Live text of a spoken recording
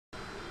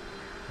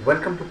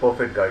Welcome to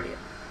Perfect Guardian,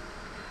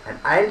 and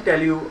I'll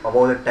tell you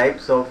about the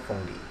types of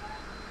fungi.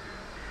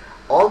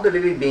 All the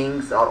living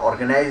beings are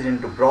organized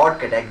into broad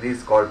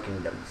categories called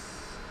kingdoms.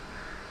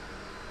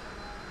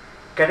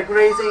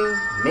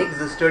 Categorizing makes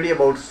the study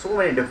about so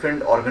many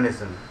different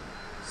organisms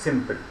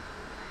simple.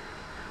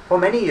 For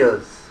many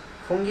years,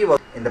 fungi was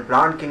in the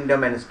plant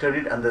kingdom and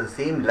studied under the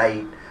same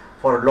light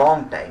for a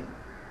long time.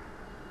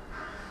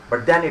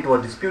 But then it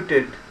was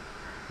disputed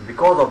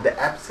because of the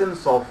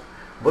absence of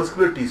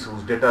vascular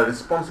tissues that are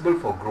responsible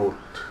for growth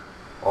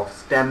of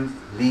stems,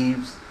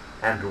 leaves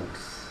and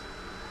roots.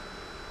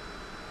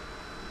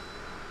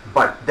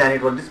 But then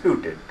it was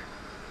disputed.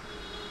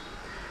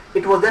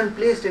 It was then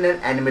placed in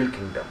an animal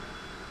kingdom.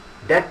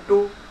 That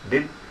too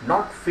did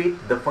not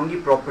fit the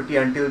fungi property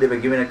until they were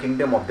given a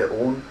kingdom of their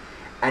own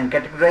and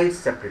categorized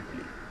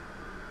separately.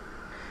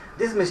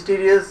 This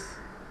mysterious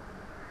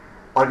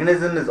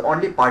organism is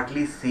only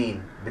partly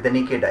seen with the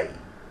naked eye.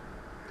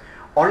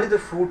 Only the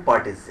fruit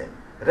part is seen.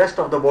 The rest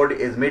of the body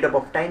is made up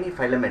of tiny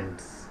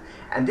filaments,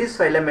 and these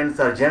filaments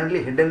are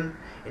generally hidden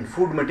in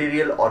food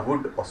material or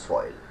wood or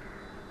soil.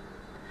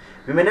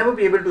 We may never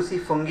be able to see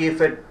fungi if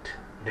it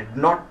did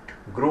not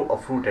grow a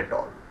fruit at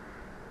all.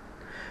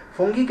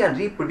 Fungi can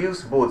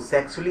reproduce both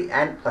sexually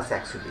and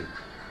asexually.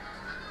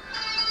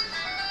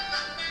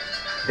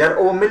 There are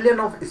over a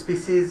million of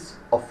species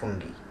of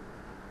fungi,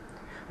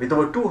 with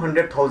over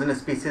 200,000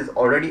 species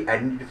already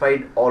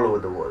identified all over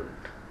the world.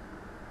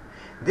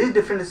 These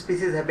different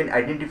species have been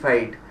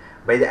identified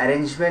by the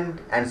arrangement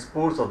and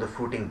spores of the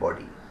fruiting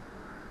body.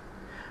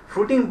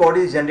 Fruiting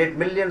bodies generate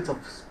millions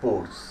of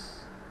spores.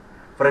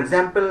 For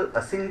example,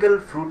 a single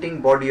fruiting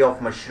body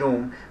of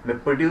mushroom may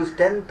produce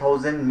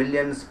 10,000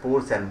 million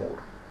spores and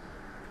more.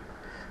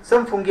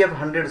 Some fungi have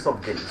hundreds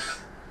of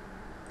gills.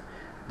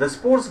 The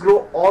spores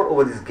grow all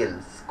over these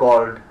gills,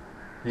 called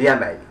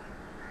lamellae.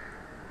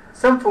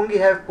 Some fungi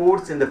have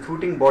pores in the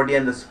fruiting body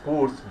and the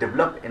spores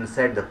develop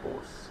inside the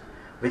pores,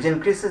 which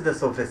increases the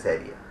surface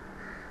area.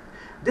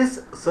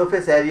 This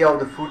surface area of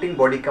the fruiting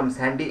body comes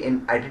handy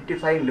in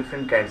identifying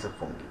different kinds of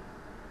fungi.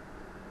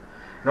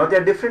 Now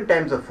there are different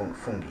types of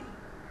fungi.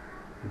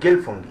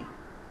 Gill fungi.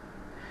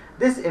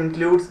 This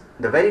includes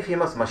the very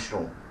famous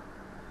mushroom.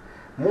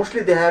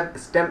 Mostly they have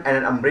stem and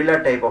an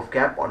umbrella type of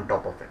cap on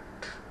top of it.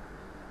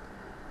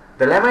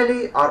 The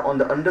lamellae are on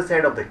the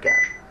underside of the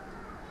cap.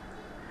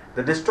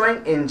 The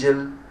destroying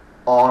angel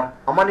or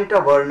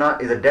Amanita verna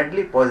is a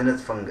deadly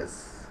poisonous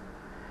fungus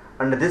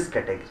under this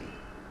category.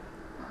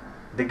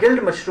 The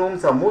gilled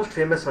mushrooms are most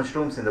famous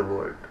mushrooms in the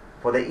world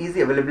for their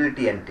easy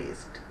availability and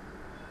taste.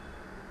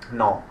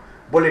 Now,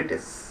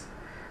 Boletes.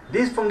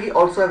 These fungi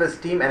also have a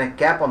stem and a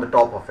cap on the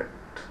top of it.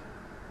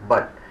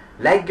 But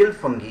like gill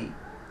fungi,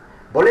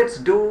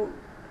 Boletes do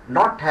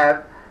not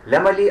have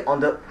lamellae on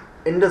the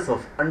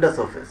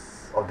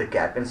undersurface of the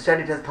cap.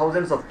 Instead, it has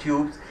thousands of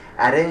tubes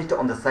arranged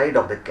on the side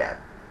of the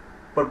cap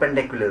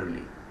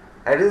perpendicularly.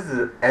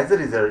 As a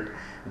result,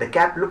 the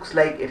cap looks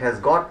like it has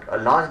got a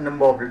large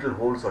number of little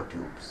holes or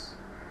tubes.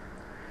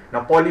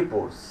 Now,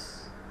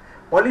 polypores.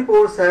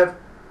 Polypores have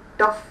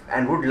tough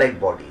and wood-like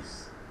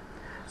bodies.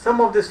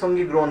 Some of these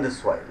fungi grow on the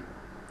soil,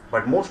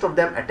 but most of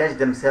them attach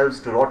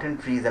themselves to rotten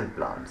trees and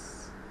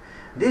plants.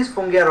 These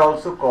fungi are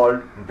also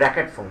called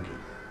bracket fungi.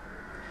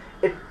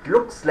 It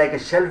looks like a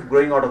shelf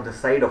growing out of the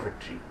side of a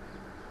tree.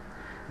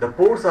 The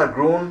pores are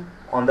grown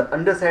on the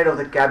underside of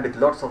the cap with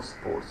lots of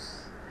spores.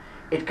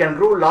 It can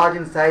grow large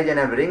in size and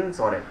have rings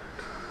on it.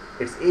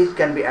 Its age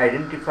can be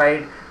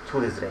identified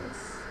through these rings.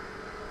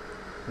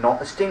 Now,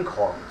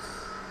 Stinkhorns.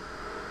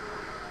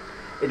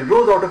 It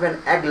grows out of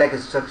an egg-like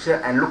structure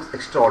and looks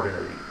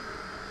extraordinary.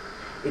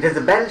 It has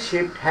a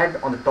bell-shaped head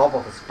on the top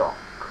of a stalk.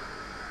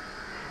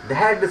 The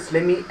head is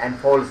slimy and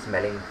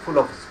foul-smelling, full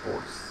of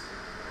spores.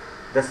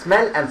 The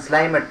smell and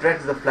slime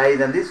attracts the flies,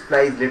 and these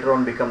flies later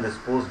on become the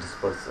spores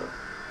disperser.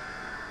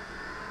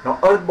 Now,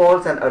 earth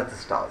balls and earth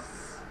stars.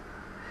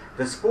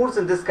 The spores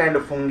in this kind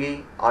of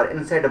fungi are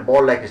inside a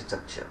ball-like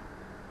structure.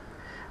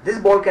 This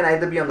ball can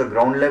either be on the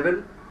ground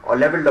level or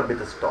leveled up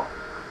with a stalk.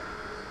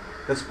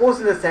 The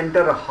spores in the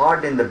center are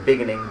hard in the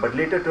beginning but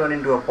later turn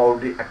into a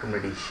powdery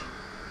accumulation.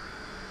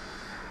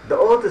 The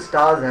earth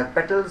stars have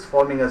petals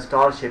forming a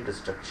star-shaped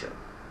structure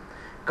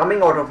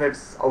coming out of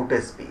its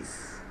outer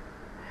space.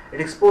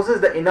 It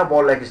exposes the inner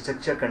ball-like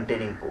structure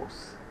containing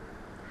pores.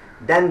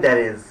 Then there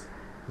is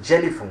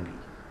jelly fungi.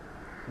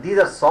 These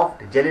are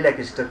soft,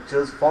 jelly-like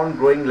structures found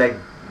growing like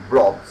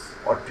blobs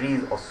or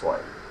trees or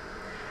soil.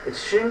 It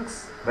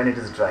shrinks when it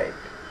is dried,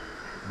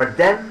 but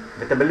then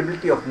with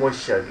availability of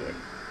moisture again,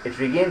 it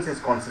regains its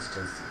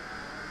consistency.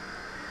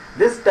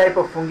 This type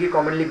of fungi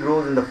commonly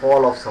grows in the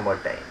fall of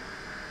summertime.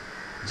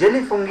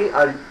 Jelly fungi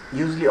are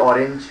usually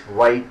orange,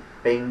 white,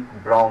 pink,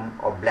 brown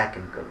or black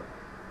in color.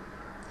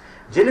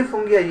 Jelly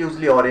fungi are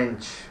usually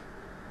orange.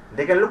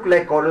 They can look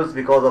like corals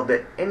because of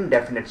their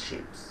indefinite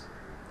shapes.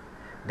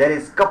 There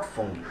is cup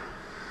fungi.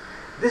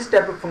 This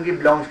type of fungi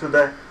belongs to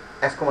the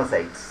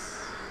ascomycetes,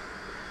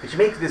 which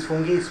makes these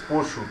fungi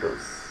spore shooters.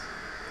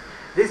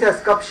 This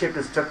has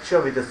cup-shaped structure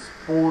with a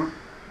spore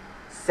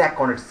sac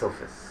on its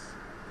surface.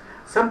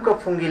 Some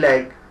cup fungi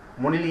like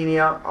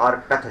Monilinia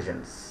are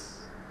pathogens.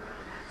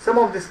 Some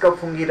of these cup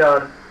fungi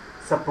are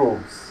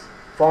saprobes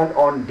found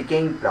on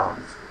decaying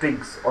plants,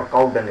 twigs or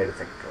cow dung,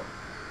 etc.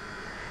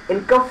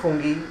 In cup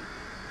fungi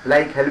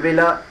like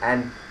Helvela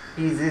and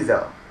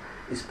Pizziza,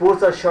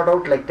 spores are shot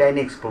out like tiny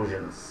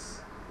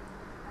explosions.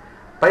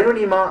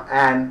 Pyronyma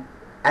and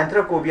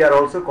Anthracobia are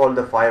also called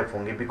the fire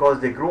fungi because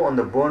they grow on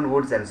the burned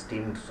woods and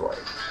steamed soil.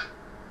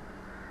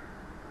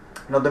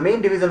 Now the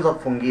main divisions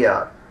of fungi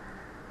are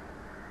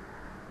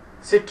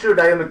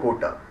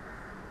Citriodiomycota,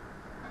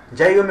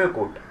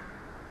 Gyromycota,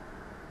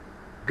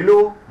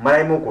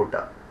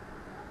 Glomyromycota,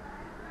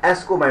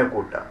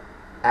 Ascomycota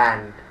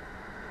and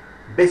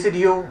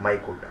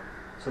Basidiomycota.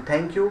 So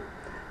thank you.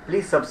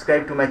 Please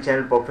subscribe to my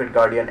channel Perfect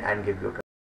Guardian and give your comments.